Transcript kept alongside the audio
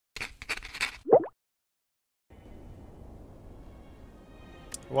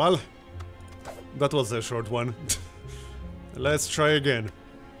Well, that was a short one. Let's try again.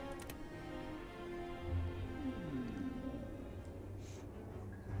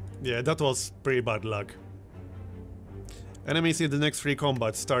 Yeah, that was pretty bad luck. Enemies in the next 3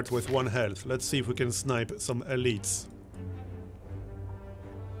 combats start with 1 health. Let's see if we can snipe some elites.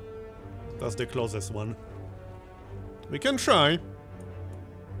 That's the closest one. We can try.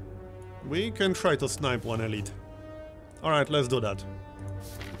 We can try to snipe 1 elite. Alright, let's do that.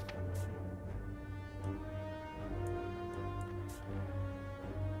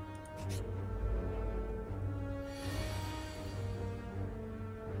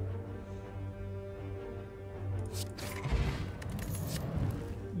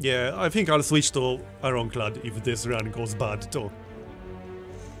 Yeah, I think I'll switch to Ironclad if this run goes bad too.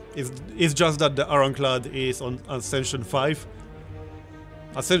 It's just that the Ironclad is on Ascension 5.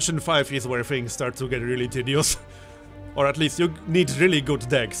 Ascension 5 is where things start to get really tedious. Or at least you need really good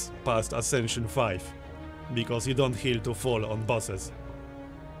decks past Ascension 5. Because you don't heal to full on bosses.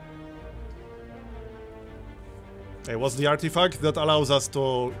 Hey, what's the artifact that allows us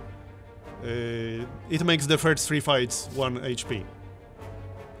to... it makes the first 3 fights 1 HP.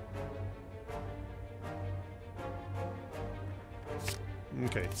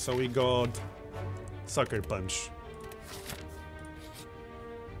 Okay, so we got Sucker Punch.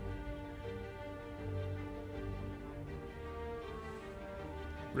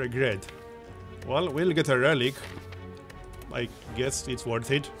 Regret. Well, we'll get a relic. I guess it's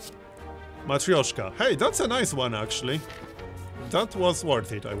worth it. Matryoshka. Hey, that's a nice one actually. That was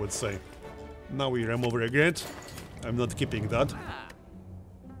worth it, I would say. Now we remove Regret. I'm not keeping that.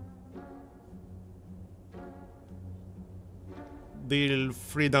 Deal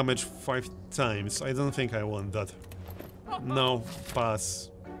 3 damage 5 times. I don't think I want that. No, pass.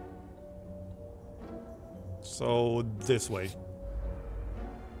 So this way.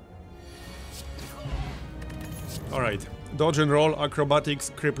 Alright. Dodge and roll,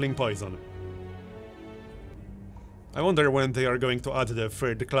 acrobatics, crippling poison. I wonder when they are going to add the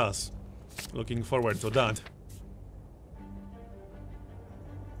 3rd class. Looking forward to that.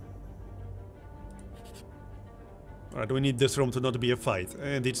 Alright, we need this room to not be a fight,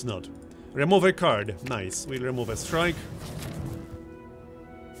 and it's not. Remove a card. Nice. We'll remove a strike.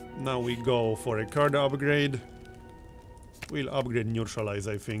 Now we go for a card upgrade. We'll upgrade neutralize,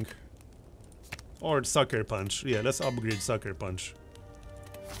 I think. Or Sucker Punch. Yeah, let's upgrade Sucker Punch.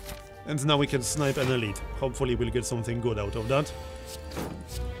 And now we can snipe an elite. Hopefully we'll get something good out of that.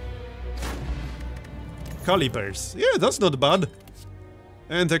 Calipers. Yeah, that's not bad.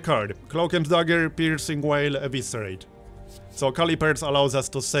 And a card. Cloak and Dagger, Piercing Wail, Eviscerate. So Calipers allows us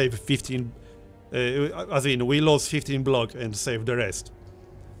to save 15... as in, we lose 15 block and save the rest.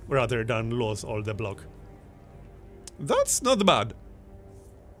 Rather than lose all the block. That's not bad.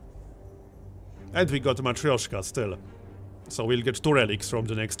 And we got Matryoshka still. So we'll get 2 relics from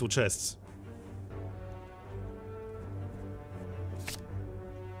the next 2 chests.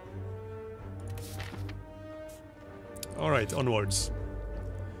 Alright, onwards.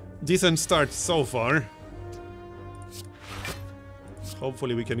 Decent start so far.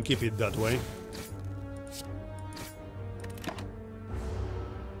 Hopefully we can keep it that way.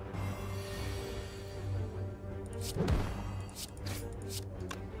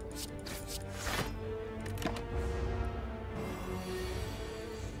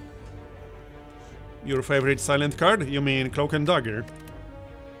 Your favorite silent card? You mean Cloak and Dagger?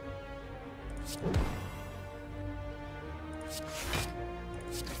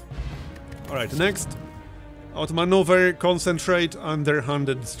 Alright, next. Outmaneuver, Concentrate,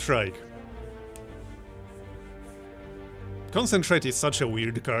 Underhanded Strike. Concentrate is such a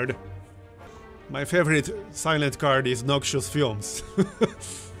weird card. My favorite silent card is Noxious Fumes.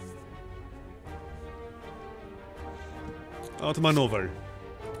 Outmaneuver.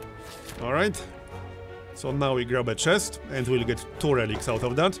 Alright. So now we grab a chest, and we'll get 2 relics out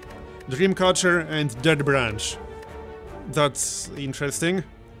of that. Dreamcatcher and Dead Branch. That's interesting.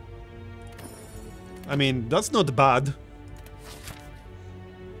 I mean, that's not bad.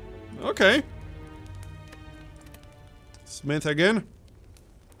 Okay. Smith again.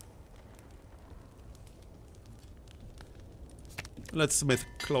 Let's smith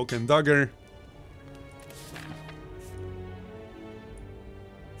Cloak and Dagger.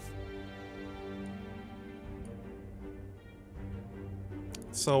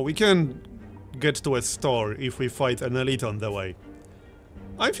 So we can get to a store if we fight an elite on the way.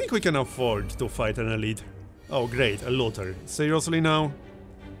 I think we can afford to fight an elite. Oh great, a looter. Seriously now?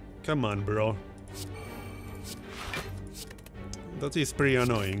 Come on, bro. That is pretty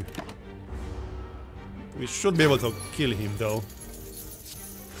annoying. We should be able to kill him though.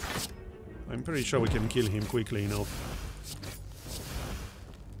 I'm pretty sure we can kill him quickly enough.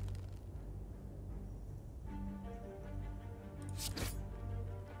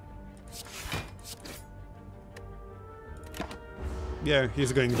 Yeah,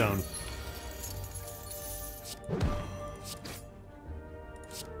 he's going down.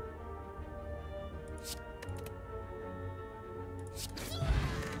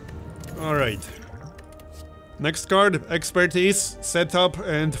 Alright. Next card, Expertise, Setup,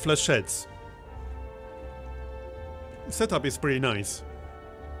 and Flechettes. Setup is pretty nice.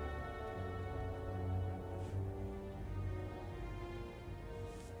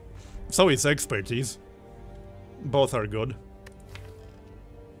 So is Expertise. Both are good.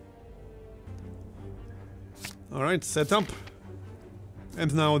 Alright, Setup.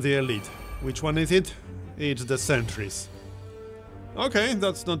 And now the Elite. Which one is it? It's the Sentries. Okay,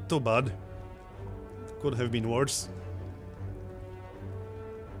 that's not too bad. Could have been worse.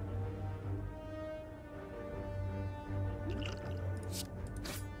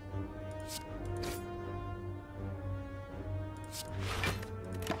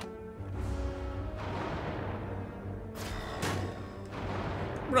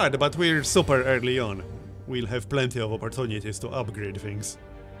 Right, but we're super early on. We'll have plenty of opportunities to upgrade things.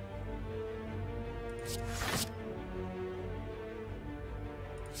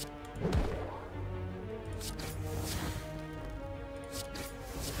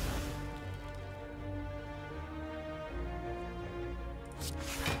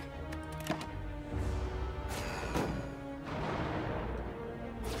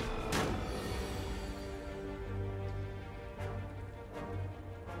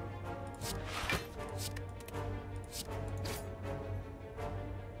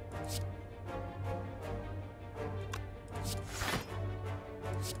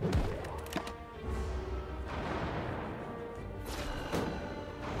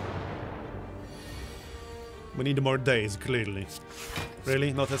 We need more days, clearly.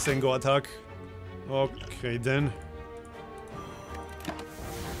 Really? Not a single attack? Okay, then.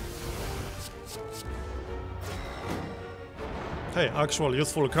 Hey, actual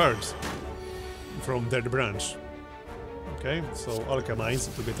useful cards from Dead Branch. Okay, so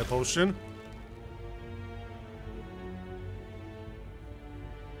alchemize to get a potion.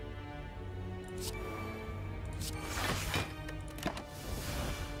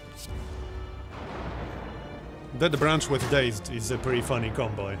 Dead Branch with Dazed is a pretty funny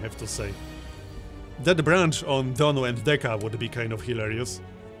combo, I have to say. Dead Branch on Donu and Deka would be kind of hilarious.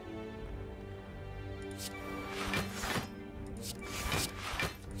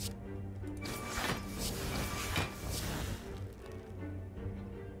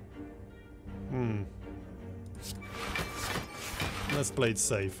 Let's play it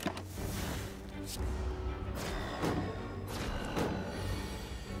safe.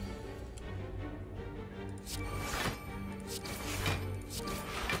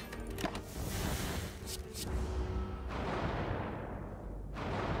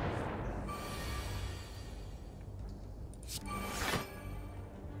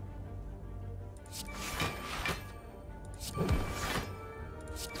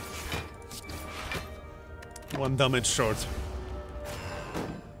 One damage short.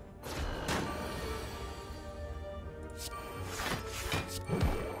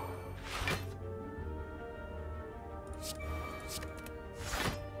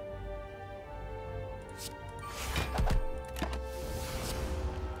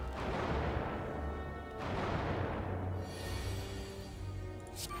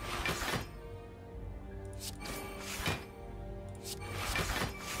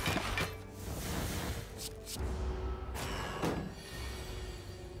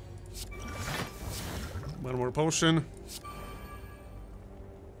 One more potion.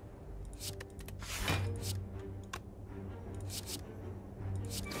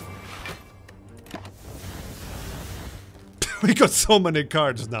 We got so many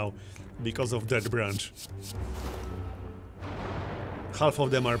cards now because of Dead Branch. Half of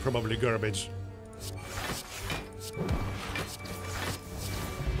them are probably garbage.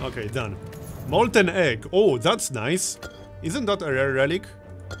 Okay, done. Molten Egg. Oh, that's nice. Isn't that a rare relic?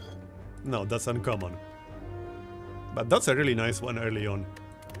 No, that's uncommon. But that's a really nice one early on.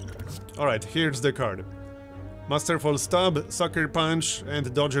 Alright, here's the card. Masterful Stab, Sucker Punch,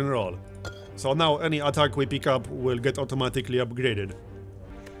 and Dodge and Roll. So now any attack we pick up will get automatically upgraded.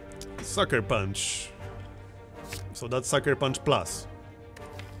 Sucker Punch. So that's Sucker Punch Plus.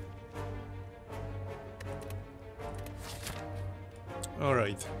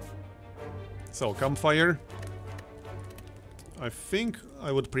 Alright. So, Campfire. I think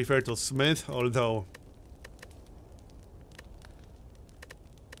I would prefer to Smith, although...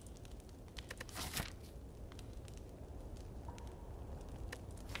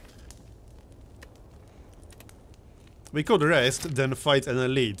 We could rest, then fight an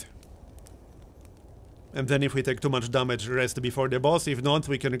elite. And then if we take too much damage, rest before the boss. If not,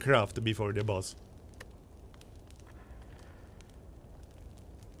 we can craft before the boss.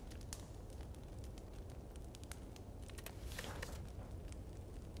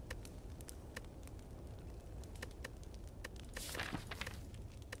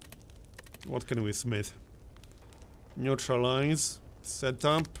 What can we smith? Neutralize.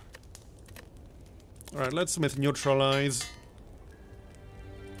 Setup. Alright, let's smith neutralize.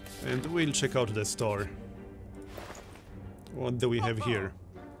 And we'll check out the store. What do we have here?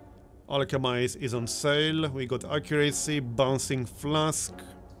 Alchemize is on sale. We got accuracy, bouncing flask,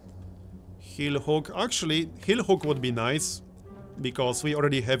 heal hook. Actually, heal hook would be nice, because we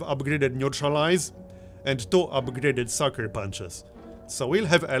already have upgraded neutralize and 2 upgraded sucker punches. So we'll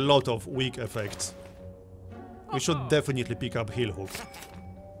have a lot of weak effects. We should definitely pick up heal hook.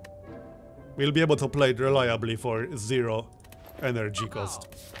 We'll be able to play it reliably for 0 energy cost.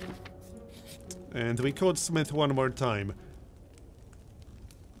 And we could smith one more time.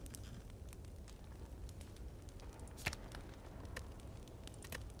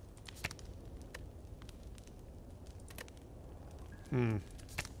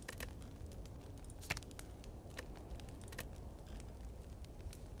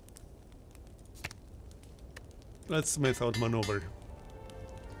 Let's smith out maneuver.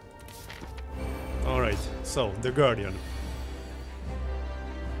 Alright, so, the Guardian.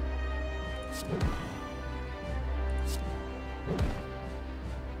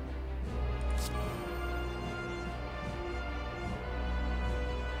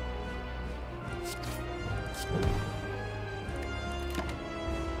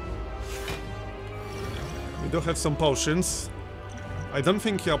 We do have some potions. I don't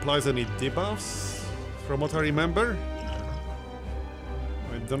think he applies any debuffs, from what I remember.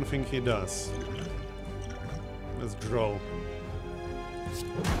 I don't think he does. Let's draw.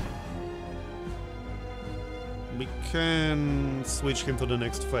 We can switch him to the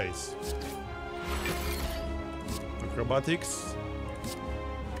next phase. Acrobatics.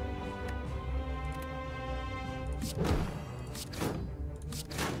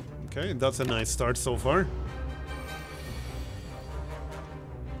 Okay, that's a nice start so far.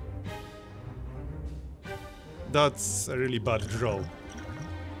 That's a really bad draw.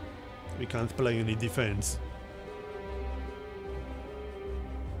 We can't play any defense.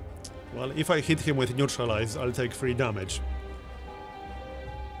 Well, if I hit him with neutralize, I'll take 3 damage.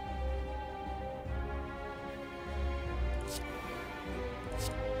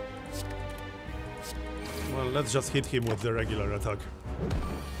 Well, let's just hit him with the regular attack.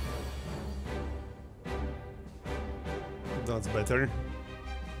 That's better.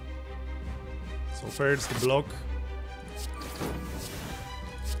 So first block.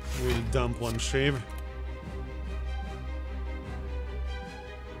 We'll dump 1 shave.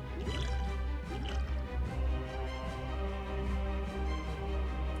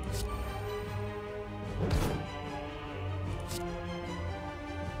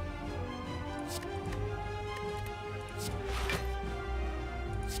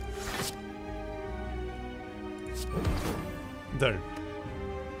 There.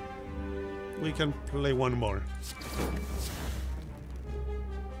 We can play 1 more.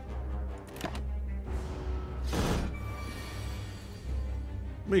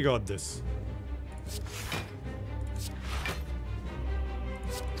 We got this.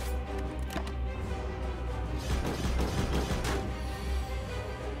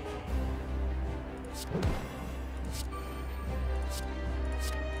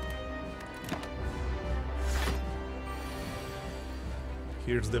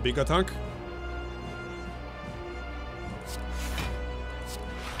 Here's the big attack.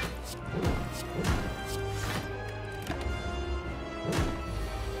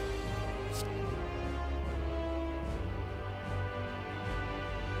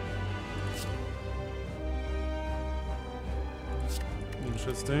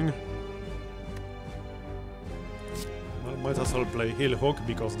 Interesting. Well, might as well play heal hook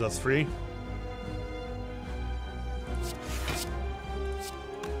because that's free.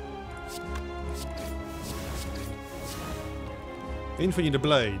 Infinite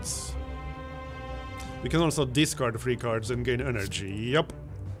blades. We can also discard 3 cards and gain energy. Yup.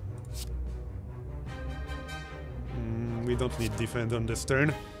 We don't need defend on this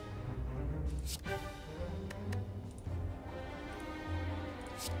turn.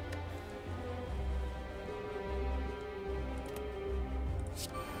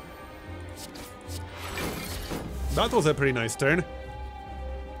 That was a pretty nice turn.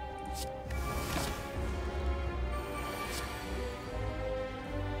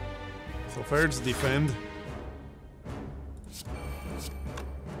 So first defend.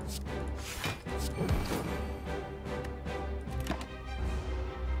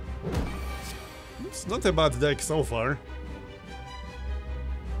 It's not a bad deck so far.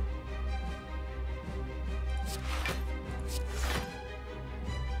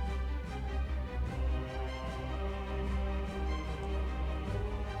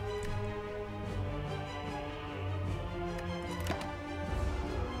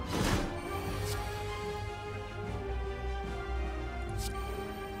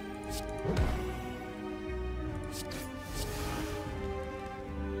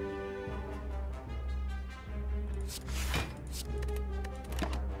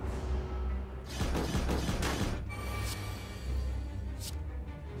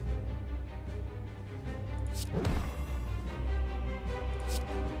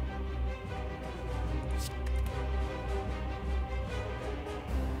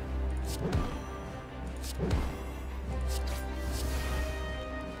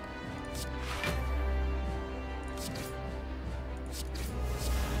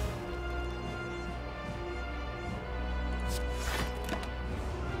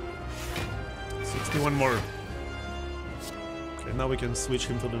 One more. Okay, now we can switch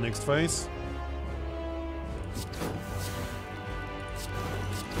him to the next phase.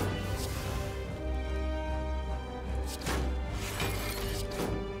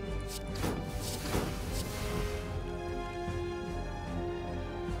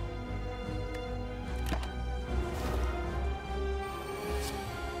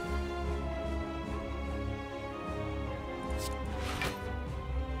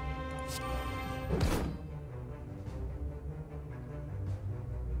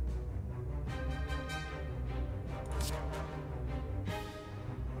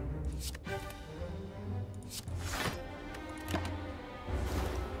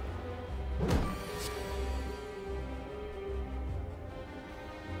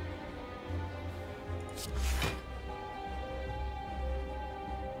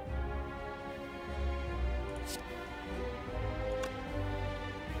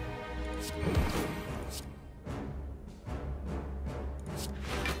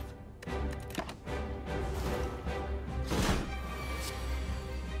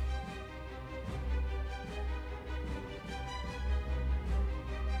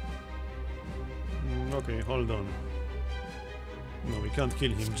 Okay, hold on. No, we can't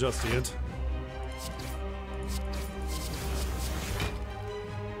kill him just yet.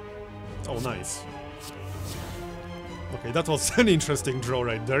 Oh, nice. Okay, that was an interesting draw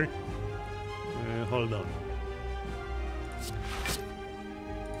right there. Hold on.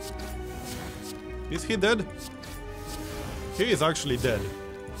 Is he dead? He is actually dead.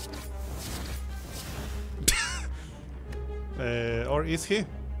 Or is he?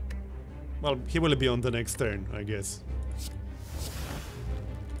 Well, he will be on the next turn, I guess.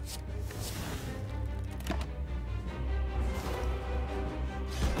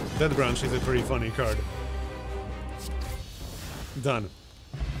 Dead Branch is a pretty funny card. Done.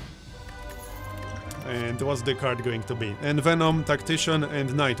 And what's the card going to be? Envenom, Tactician,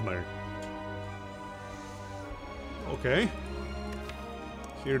 and Nightmare. Okay.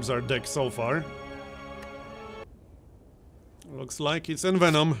 Here's our deck so far. Looks like it's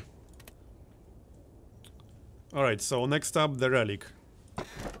Envenom. Alright, so next up, the Relic.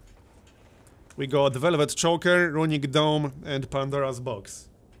 We got Velvet Choker, Runic Dome, and Pandora's Box.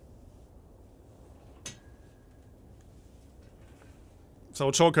 So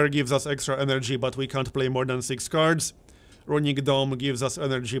Choker gives us extra energy, but we can't play more than 6 cards. Runic Dome gives us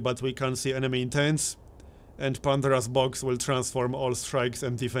energy, but we can't see enemy intents. And Pandora's Box will transform all strikes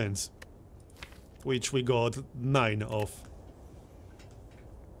and defense. Which we got 9 of.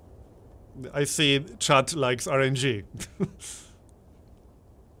 I see chat likes RNG.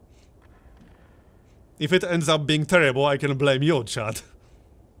 If it ends up being terrible, I can blame you, chat.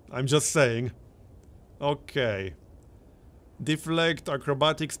 I'm just saying. Okay. Deflect,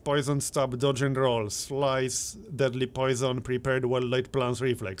 Acrobatics, Poison Stab, Dodge and Roll, Slice, Deadly Poison, Prepared, Well-Laid Plans,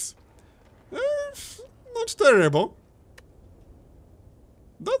 Reflex. Not terrible.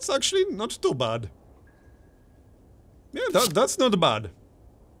 That's actually not too bad. Yeah, that's not bad.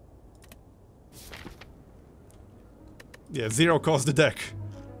 Yeah, zero cost deck.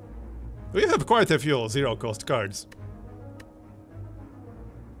 We have quite a few zero cost cards.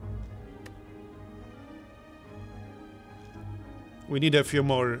 We need a few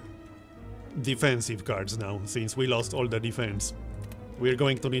more defensive cards now, since we lost all the defense. We're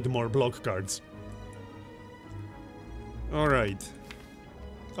going to need more block cards. Alright.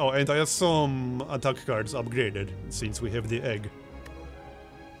 Oh, and I assume attack cards upgraded, since we have the egg.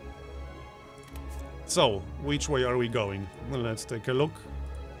 So, which way are we going? Well, let's take a look.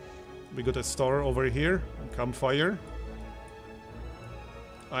 We got a store over here, campfire.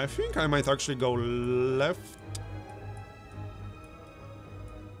 I think I might actually go left.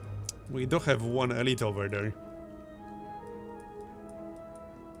 We do have one elite over there.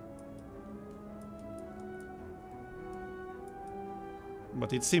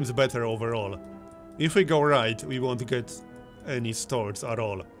 But it seems better overall. If we go right, we won't get any stores at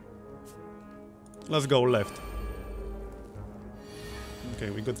all. Let's go left. Okay,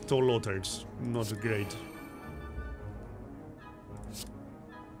 we got 2 looters. Not great.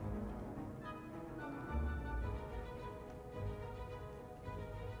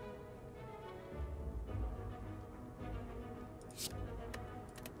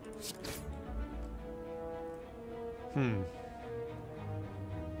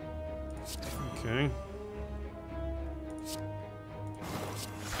 Okay.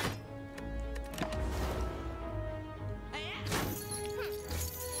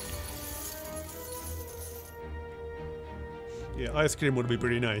 Yeah, ice cream would be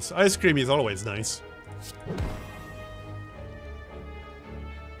pretty nice. Ice cream is always nice.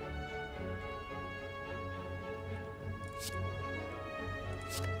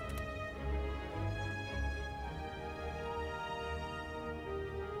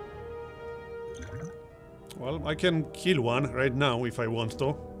 Well, I can kill one right now if I want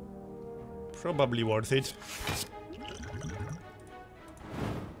to. Probably worth it.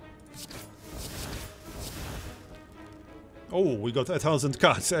 Oh, we got 1,000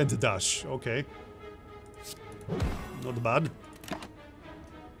 cuts and dash. Okay. Not bad.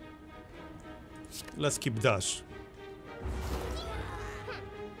 Let's keep dash.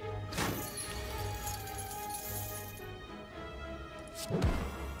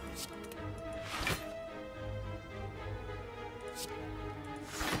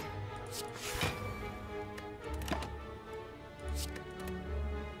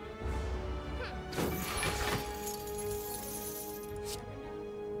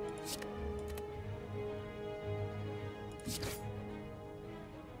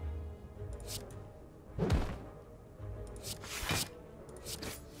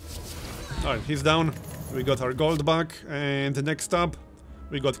 Alright, he's down. We got our gold back, and next up,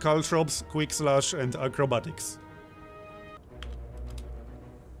 we got caltrops, quick slash, and acrobatics.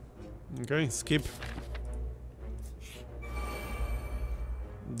 Okay, skip.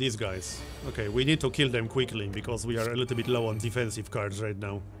 These guys. Okay, we need to kill them quickly, because we are a little bit low on defensive cards right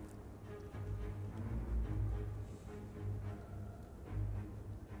now.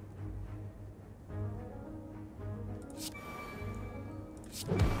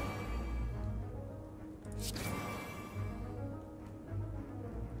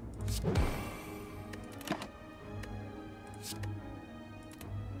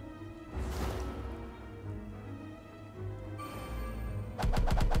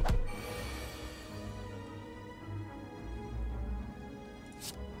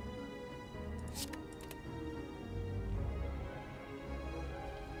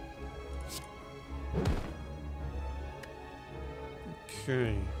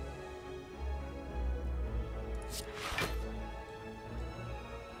 Okay.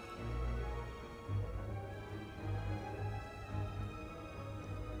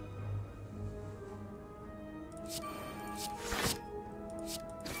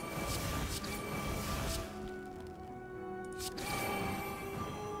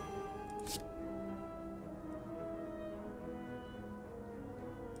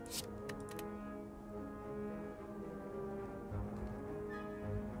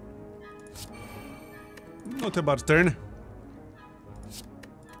 Not a bad turn.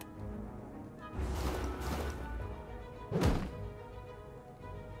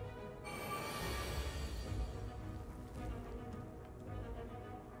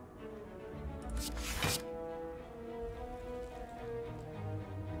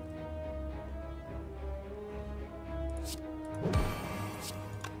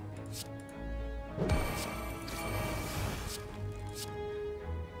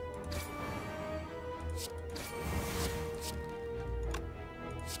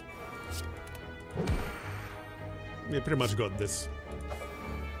 We pretty much got this.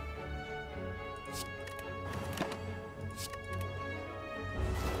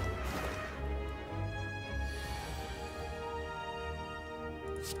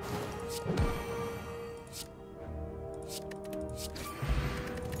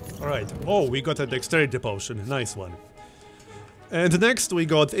 Alright. Oh, we got a dexterity potion. Nice one. And next we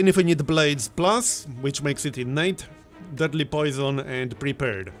got Infinite Blades Plus, which makes it innate, Deadly Poison, and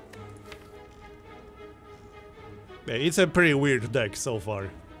Prepared. Yeah, it's a pretty weird deck so far.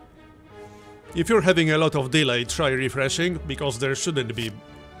 If you're having a lot of delay, try refreshing, because there shouldn't be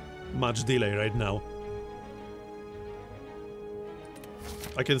much delay right now.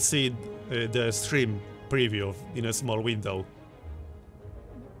 I can see the stream preview in a small window.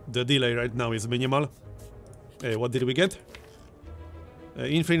 The delay right now is minimal. What did we get?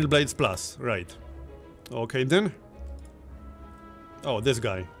 Infinite Blades Plus, right. Okay then. Oh, this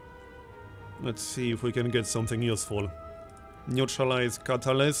guy. Let's see if we can get something useful. Neutralize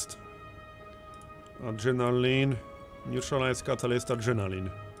Catalyst. Adrenaline. Neutralize Catalyst,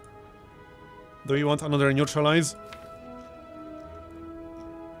 Adrenaline. Do you want another Neutralize?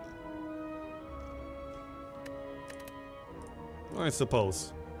 I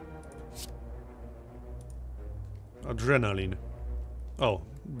suppose. Adrenaline. Oh,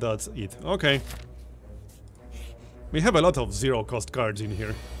 that's it. Okay. We have a lot of zero-cost cards in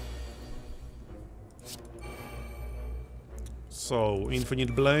here. So,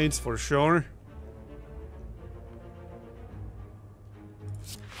 Infinite Blades for sure.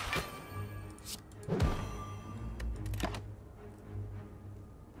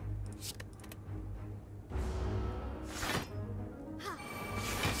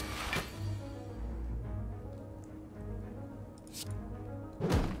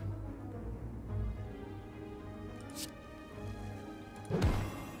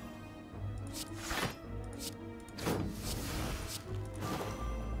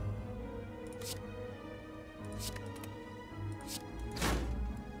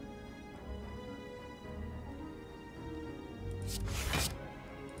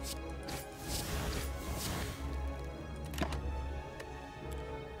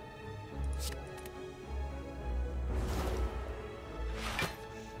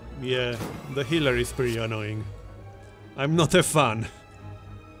 Yeah, the healer is pretty annoying. I'm not a fan.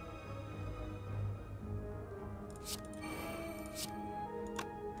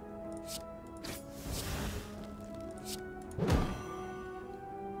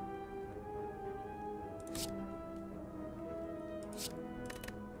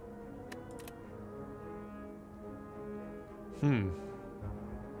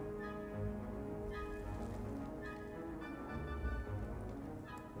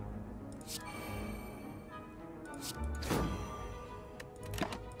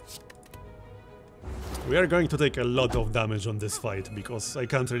 We are going to take a lot of damage on this fight, because I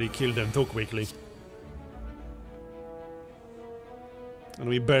can't really kill them too quickly. And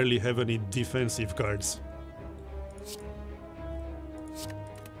we barely have any defensive cards.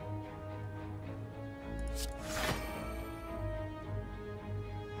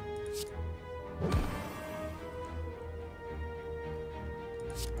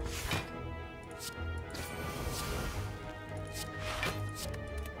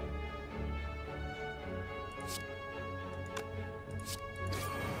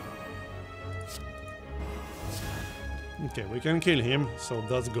 Okay, we can kill him, so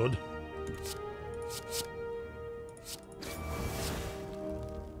that's good.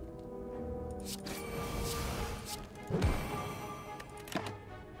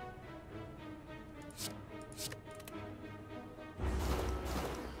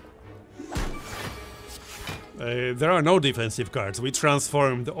 There are no defensive cards. We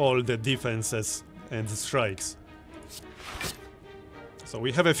transformed all the defenses and strikes. So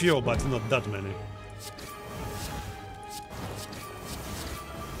we have a few, but not that many.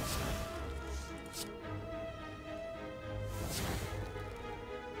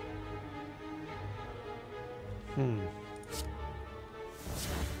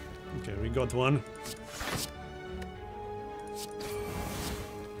 Okay, we got one.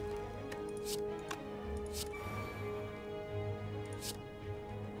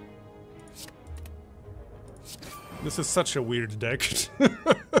 This is such a weird deck.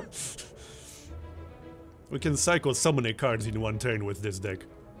 We can cycle so many cards in one turn with this deck.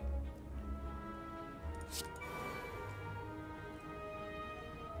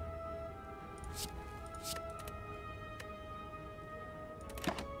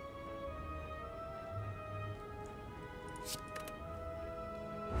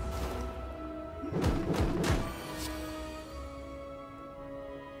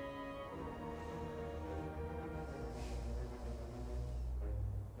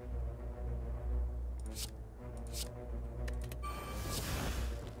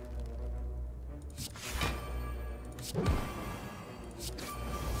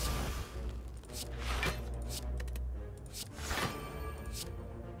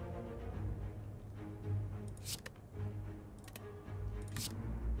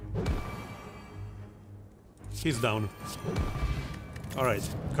 He's down. Alright,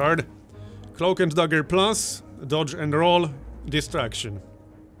 card. Cloak and Dagger Plus, Dodge and Roll, Distraction.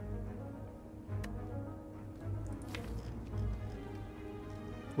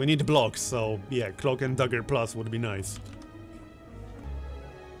 We need blocks, so yeah, Cloak and Dagger Plus would be nice.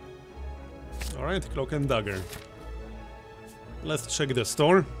 Alright, Cloak and Dagger. Let's check the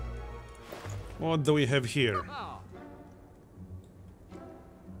store. What do we have here?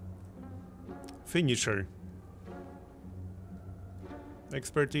 Finisher.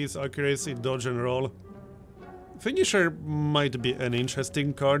 Expertise, accuracy, dodge and roll. Finisher might be an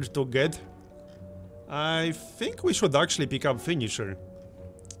interesting card to get. I think we should actually pick up Finisher.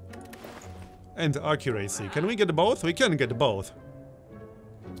 And accuracy. Can we get both? We can get both.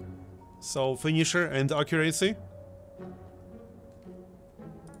 So, Finisher and accuracy.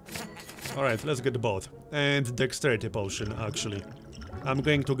 Alright, let's get both. And Dexterity Potion, actually. I'm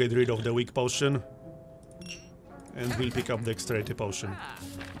going to get rid of the Weak Potion. And we'll pick up Dexterity Potion.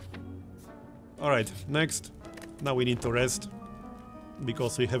 Alright, next. Now we need to rest.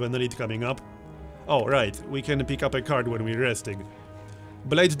 Because we have an elite coming up. Oh, right, we can pick up a card when we're resting.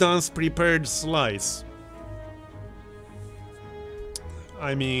 Blade Dance, Prepared Slice.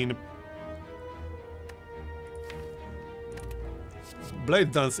 I mean...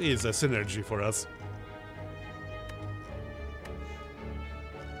 Blade Dance is a synergy for us.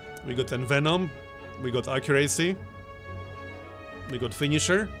 We got Envenom. We got Accuracy. We got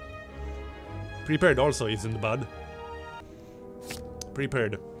Finisher. Prepared also isn't bad.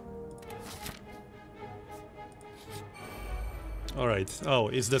 Prepared. Alright. Oh,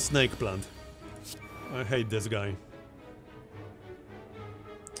 it's the snake plant. I hate this guy.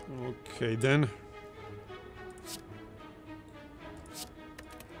 Okay, then.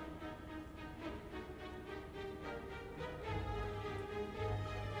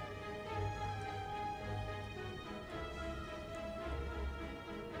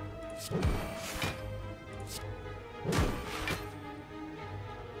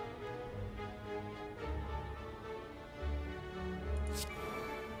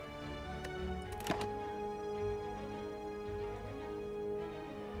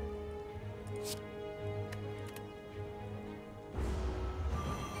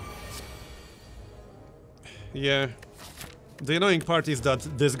 Yeah. The annoying part is that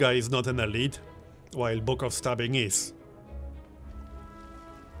this guy is not an elite, while Book of Stabbing is.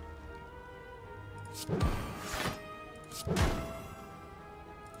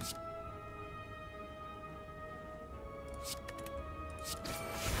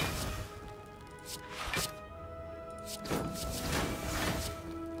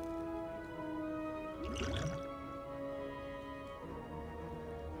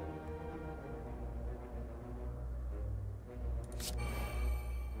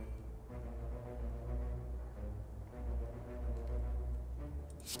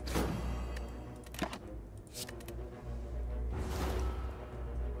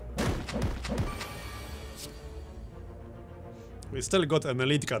 We still got an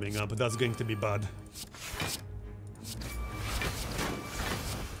elite coming up, that's going to be bad.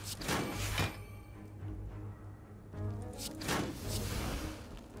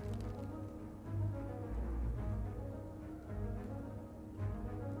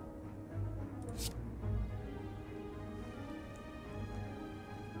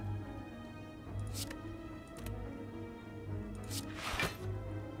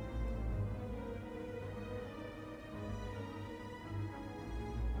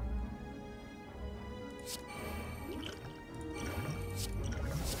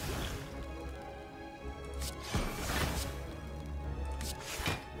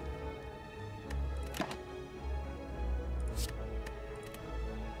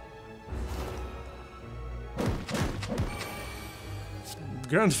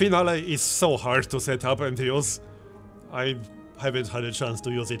 Grand Finale is so hard to set up and use. I haven't had a chance to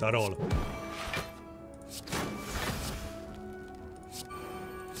use it at all.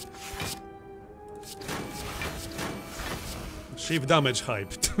 Shift damage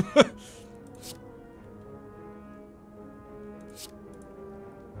hyped.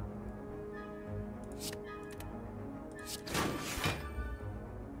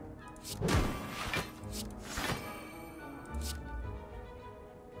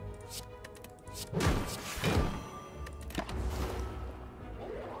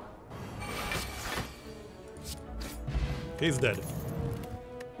 He's dead.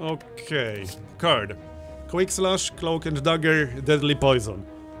 Okay. Card. Quick Slash, Cloak and Dagger, Deadly Poison.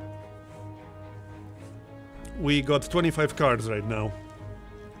 We got 25 cards right now.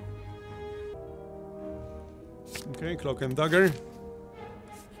 Okay, Cloak and Dagger.